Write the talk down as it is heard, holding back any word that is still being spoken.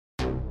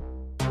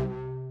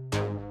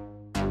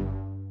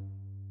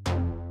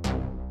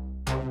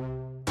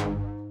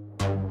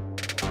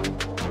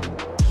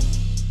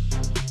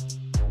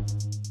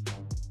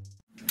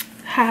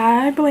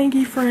Hi,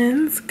 Blingy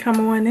Friends. Come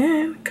on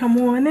in. Come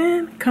on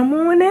in. Come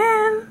on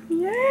in.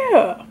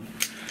 Yeah.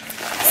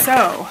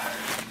 So,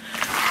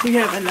 we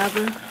have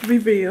another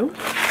review.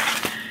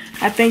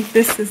 I think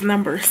this is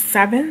number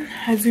 7,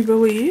 as you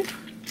believe.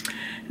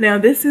 Now,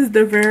 this is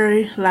the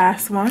very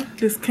last one.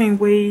 This came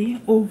way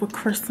over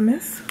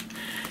Christmas.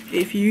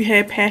 If you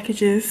had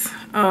packages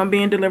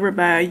being delivered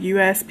by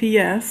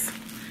USPS,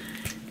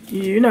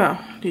 you know,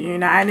 the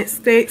United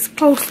States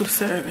Postal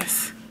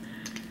Service.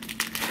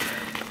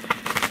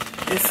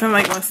 It sounded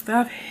like when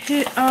stuff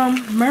hit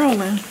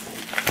Maryland,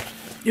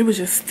 it was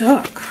just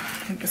stuck.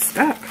 It was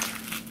stuck.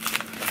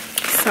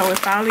 So it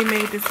finally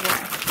made this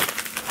way.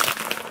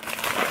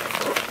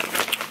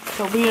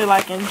 So we are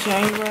like in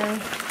January.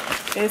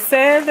 It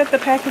said that the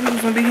package was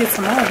going to be here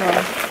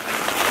tomorrow.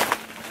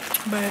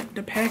 But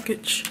the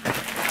package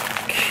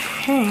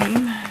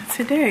came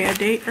today, a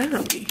day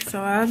early.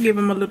 So I'll give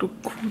them a little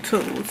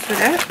kudos for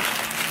that.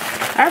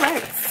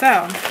 Alright,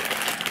 so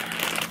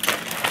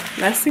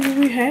let's see what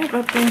we have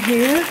up in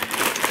here.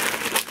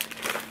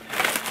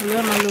 I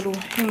love my little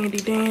handy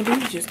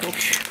dandy. Just go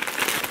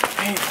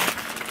bam.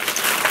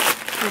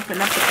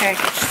 Open up the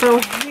package. So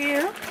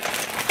here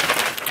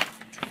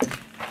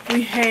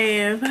we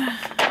have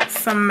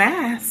some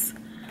masks.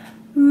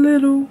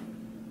 Little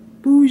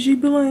bougie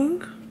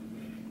bling.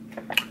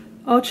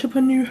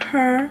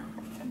 Entrepreneur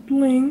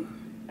bling.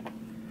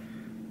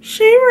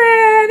 She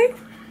ready.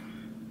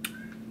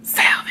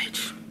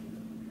 Salvage.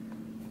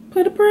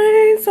 Put a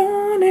praise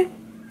on it.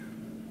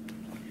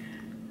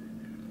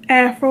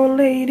 Afro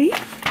lady.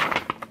 Let's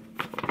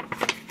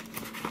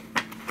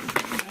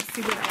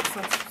see what else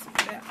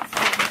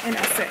and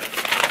that's it.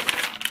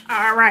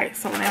 Alright,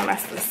 so now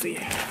let's see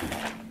it.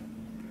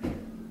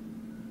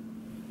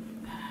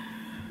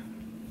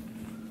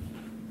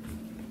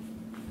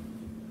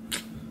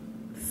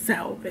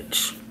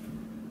 Salvage.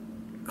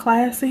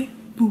 Classy,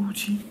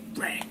 bougie,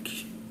 rack.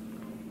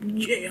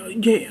 Yeah,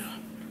 yeah.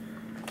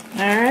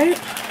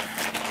 Alright.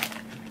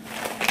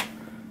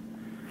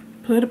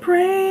 Put a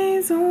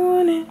praise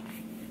on it.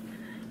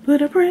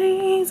 Put a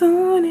praise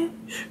on it.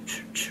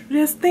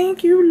 Just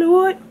thank you,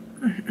 Lord,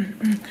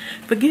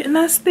 for getting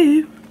us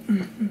through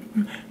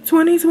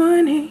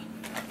 2020.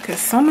 Because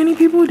so many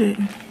people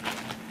didn't.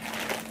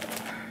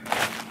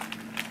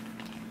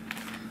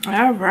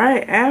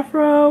 Alright,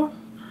 Afro.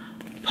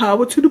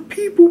 Power to the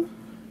people.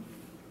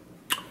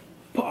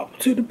 Power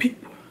to the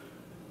people.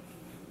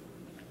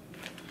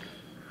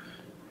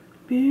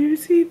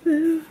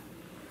 Beautiful.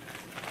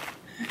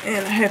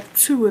 And I have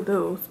 2 of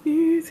those.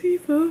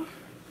 Beautiful.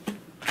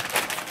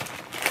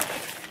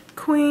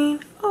 Queen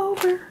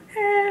over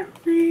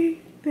everything.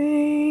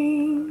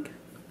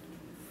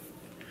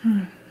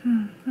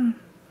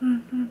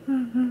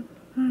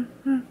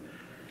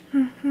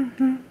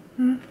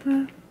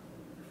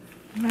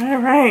 All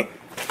right.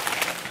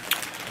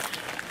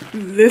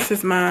 This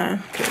is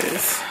mine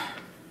because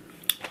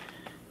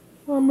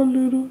I'm a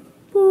little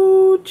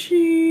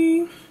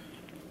bougie.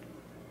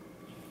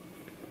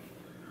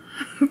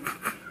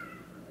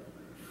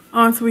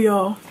 On to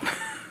y'all.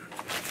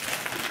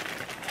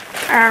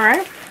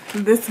 Alright.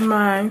 This is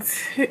mine.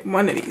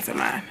 One of these are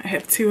mine. I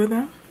have 2 of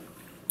them.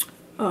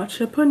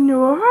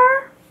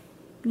 Entrepreneur.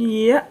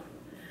 Yep.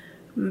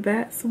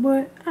 That's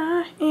what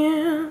I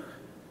am.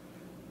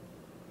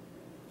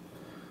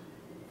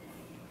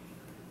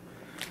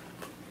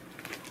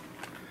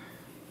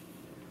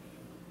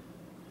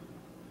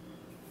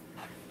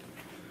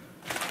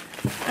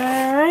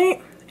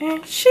 Alright.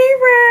 And she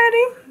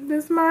ready.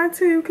 This is mine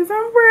too, because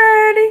I'm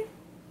ready.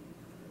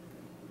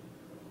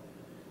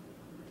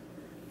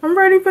 I'm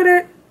ready for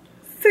that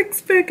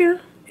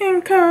 6-figure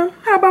income.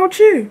 How about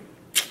you?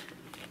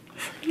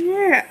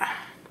 Yeah.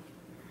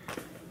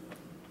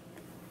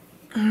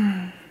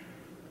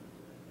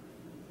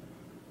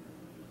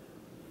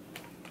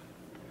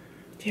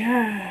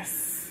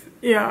 Yes.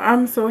 Yeah,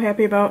 I'm so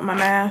happy about my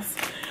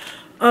masks.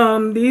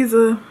 These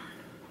are,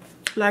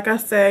 like I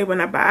say,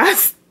 when I buy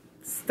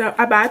stuff,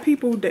 I buy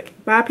people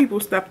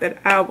stuff that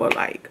I would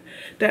like,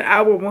 that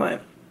I would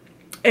want.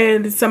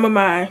 And some of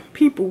my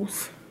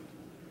people's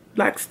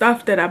like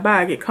stuff that I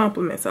buy, I get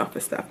compliments off the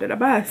stuff that I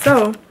buy.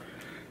 So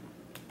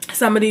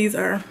some of these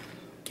are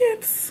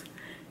gifts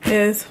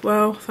as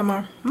well. Some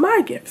are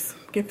my gifts.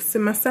 Gifts to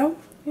myself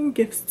and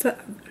gifts to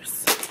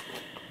others.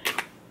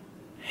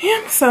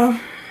 Yeah, so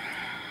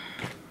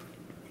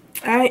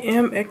I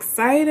am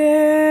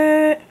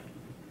excited.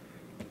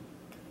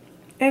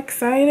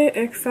 Excited,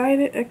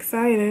 excited,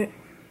 excited.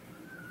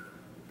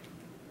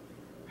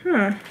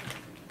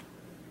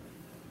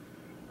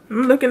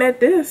 I'm looking at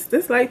this.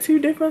 This like 2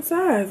 different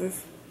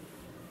sizes.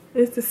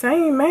 It's the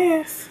same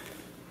mask.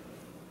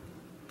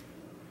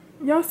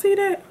 Y'all see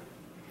that?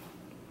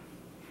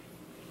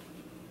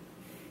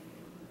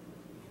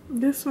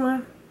 This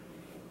one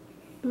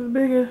is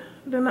bigger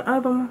than the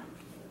other one.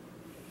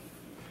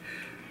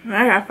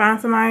 I gotta find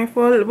somebody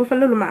with a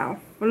little mouth.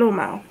 A little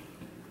mouth.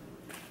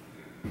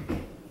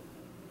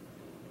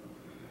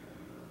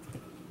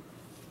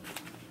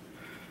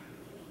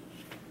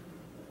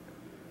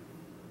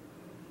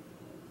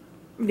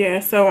 yeah,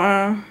 so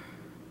I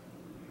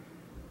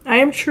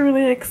am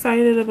truly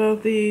excited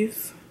about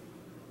these.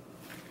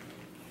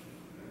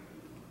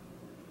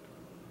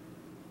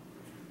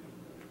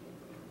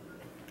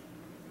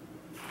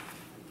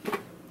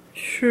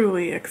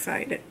 Truly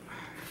excited.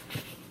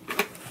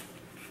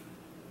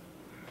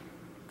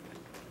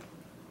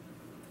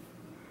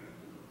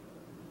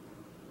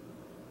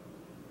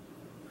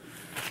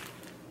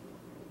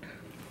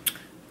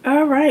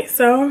 Alright,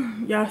 so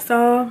y'all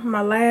saw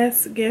my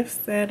last gifts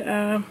that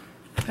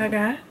I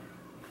got.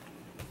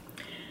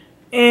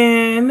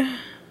 And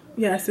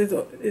yes,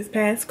 it's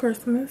past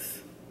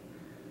Christmas.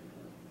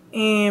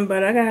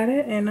 But I got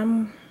it and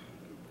I'm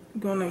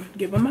gonna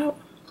give them out.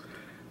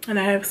 And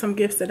I have some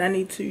gifts that I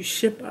need to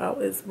ship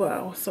out as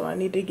well. So I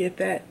need to get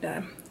that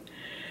done.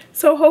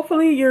 So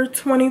hopefully your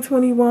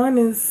 2021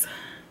 is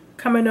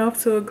coming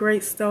off to a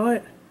great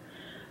start.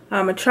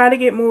 I'm gonna try to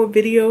get more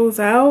videos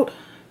out,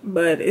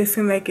 but it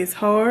seems like it's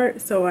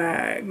hard. So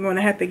I'm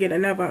gonna have to get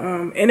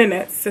another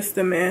internet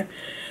system in.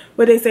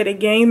 But they say the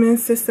gaming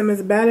system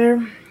is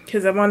better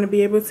because I want to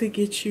be able to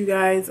get you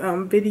guys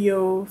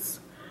videos.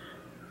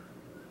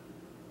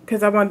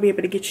 Because I want to be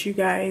able to get you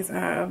guys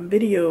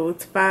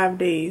videos 5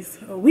 days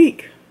a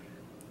week.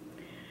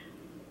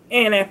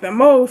 And at the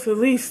most, at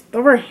least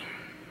 3.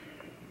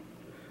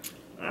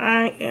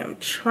 I am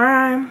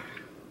trying.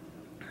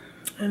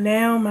 And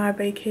now my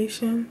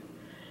vacation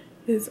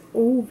is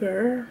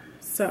over.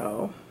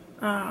 So,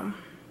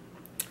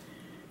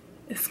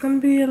 it's going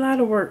to be a lot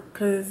of work.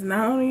 Because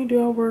not only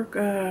do I work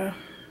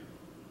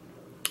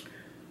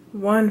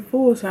one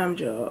full-time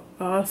job,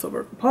 I also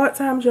work a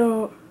part-time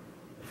job.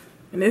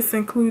 And this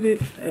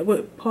included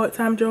what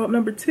part-time job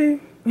number 2.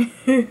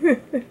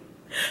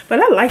 But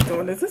I like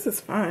doing this. This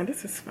is fine.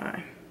 This is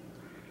fine.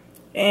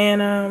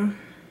 And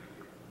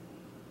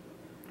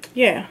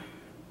yeah.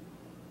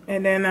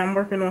 And then I'm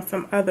working on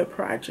some other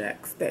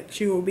projects that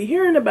you will be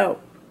hearing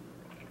about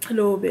a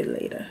little bit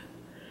later.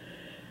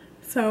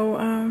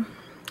 So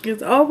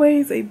it's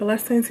always a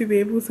blessing to be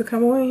able to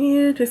come on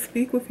here to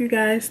speak with you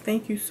guys.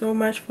 Thank you so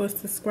much for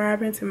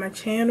subscribing to my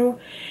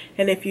channel.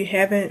 And if you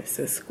haven't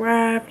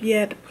subscribed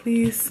yet,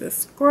 please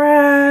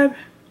subscribe.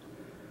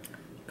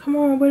 Come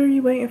on, what are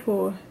you waiting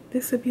for?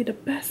 This would be the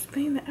best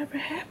thing that ever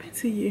happened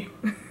to you.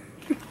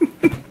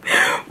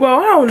 Well,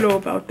 I don't know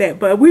about that,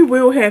 but we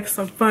will have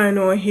some fun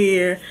on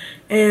here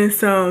and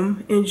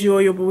some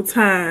enjoyable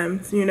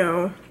times, you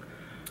know.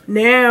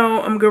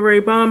 Now I'm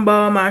gonna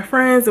bombard my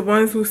friends, the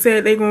ones who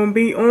said they're gonna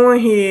be on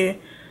here.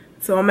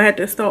 So I'm gonna have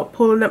to start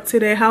pulling up to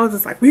their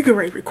houses like, we can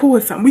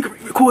record something. We can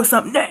record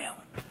something now.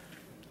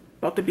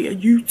 About to be a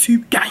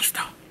YouTube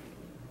gangster.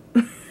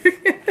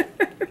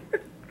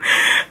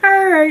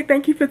 Alright,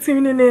 thank you for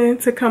tuning in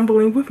to Come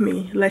Bling with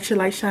me. Let your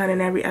light shine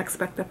in every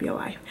aspect of your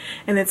life.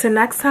 And until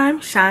next time,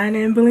 shine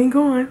and bling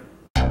on.